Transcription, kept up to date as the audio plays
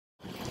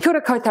Kia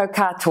ora koutou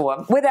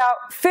katoa. With our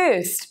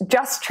first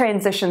Just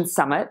Transition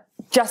Summit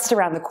just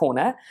around the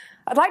corner,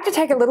 I'd like to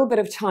take a little bit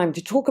of time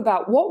to talk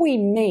about what we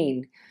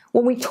mean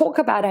when we talk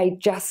about a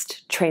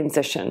just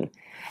transition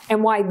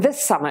and why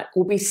this summit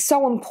will be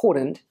so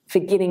important for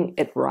getting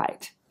it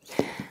right.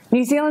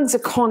 New Zealand's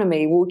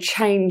economy will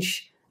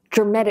change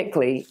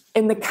dramatically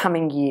in the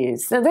coming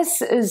years. Now,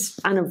 this is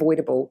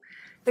unavoidable.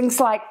 Things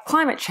like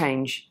climate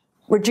change,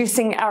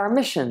 reducing our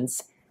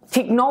emissions,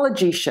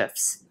 technology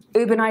shifts,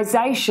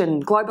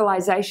 urbanisation,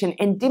 globalisation,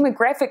 and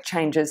demographic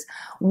changes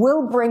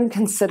will bring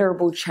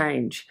considerable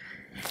change.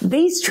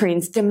 These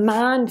trends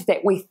demand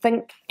that we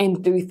think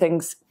and do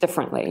things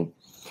differently.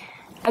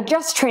 A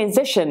just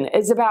transition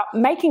is about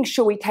making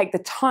sure we take the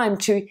time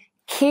to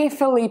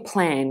carefully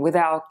plan with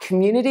our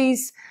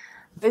communities,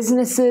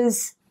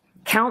 businesses,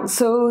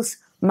 councils,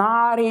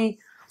 Māori,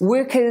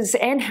 workers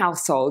and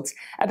households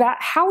about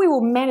how we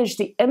will manage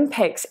the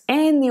impacts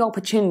and the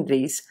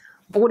opportunities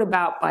brought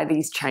about by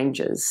these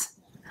changes.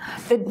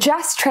 The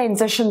Just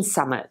Transition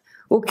Summit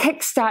will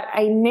kickstart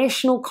a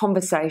national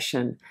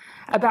conversation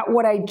about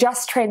what a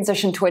just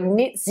transition to a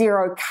net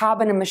zero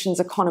carbon emissions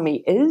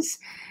economy is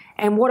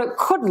and what it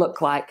could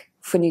look like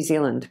for New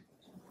Zealand.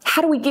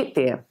 How do we get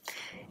there?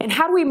 And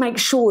how do we make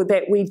sure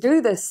that we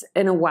do this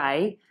in a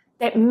way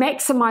that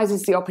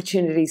maximises the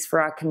opportunities for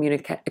our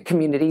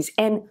communities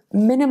and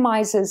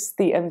minimises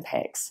the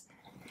impacts?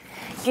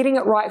 Getting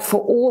it right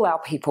for all our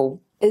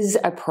people is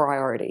a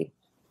priority.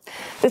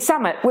 The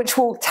summit, which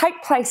will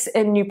take place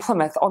in New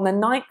Plymouth on the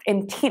 9th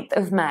and 10th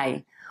of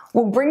May,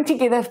 will bring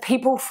together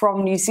people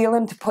from New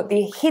Zealand to put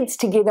their heads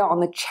together on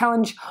the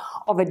challenge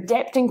of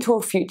adapting to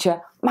a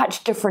future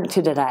much different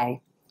to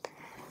today.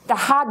 The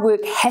hard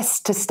work has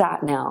to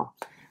start now.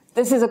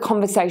 This is a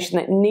conversation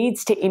that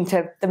needs to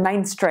enter the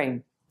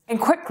mainstream, and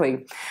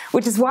quickly,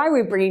 which is why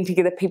we're bringing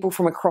together people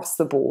from across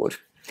the board.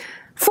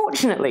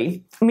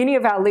 Fortunately, many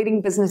of our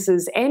leading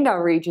businesses and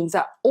our regions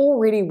are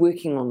already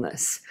working on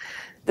this.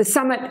 The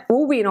summit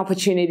will be an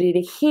opportunity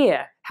to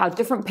hear how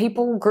different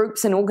people,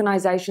 groups and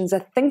organisations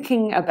are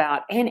thinking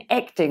about and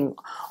acting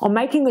on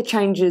making the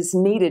changes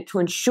needed to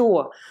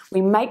ensure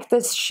we make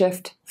this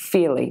shift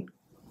fairly.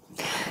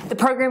 The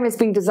program has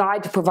been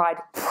designed to provide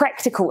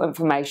practical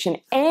information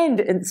and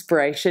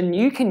inspiration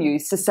you can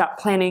use to start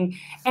planning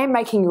and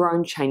making your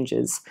own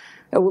changes.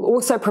 It will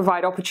also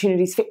provide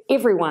opportunities for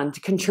everyone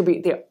to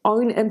contribute their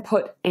own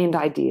input and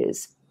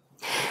ideas.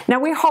 Now,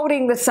 we're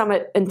holding the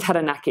summit in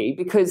Taranaki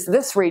because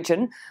this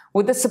region,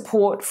 with the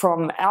support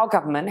from our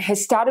government,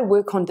 has started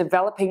work on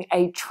developing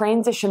a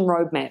transition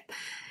roadmap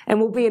and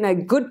will be in a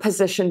good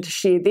position to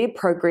share their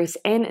progress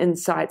and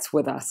insights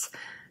with us.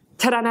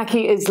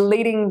 Taranaki is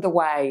leading the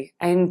way,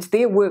 and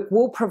their work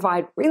will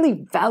provide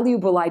really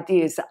valuable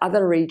ideas that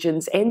other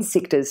regions and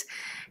sectors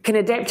can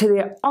adapt to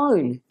their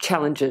own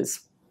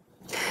challenges.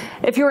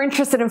 If you're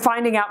interested in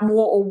finding out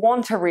more or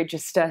want to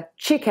register,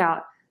 check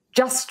out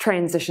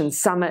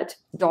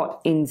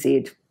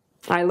justtransitionsummit.nz.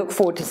 I look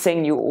forward to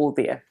seeing you all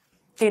there.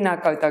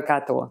 Tēnā koutou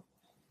katoa.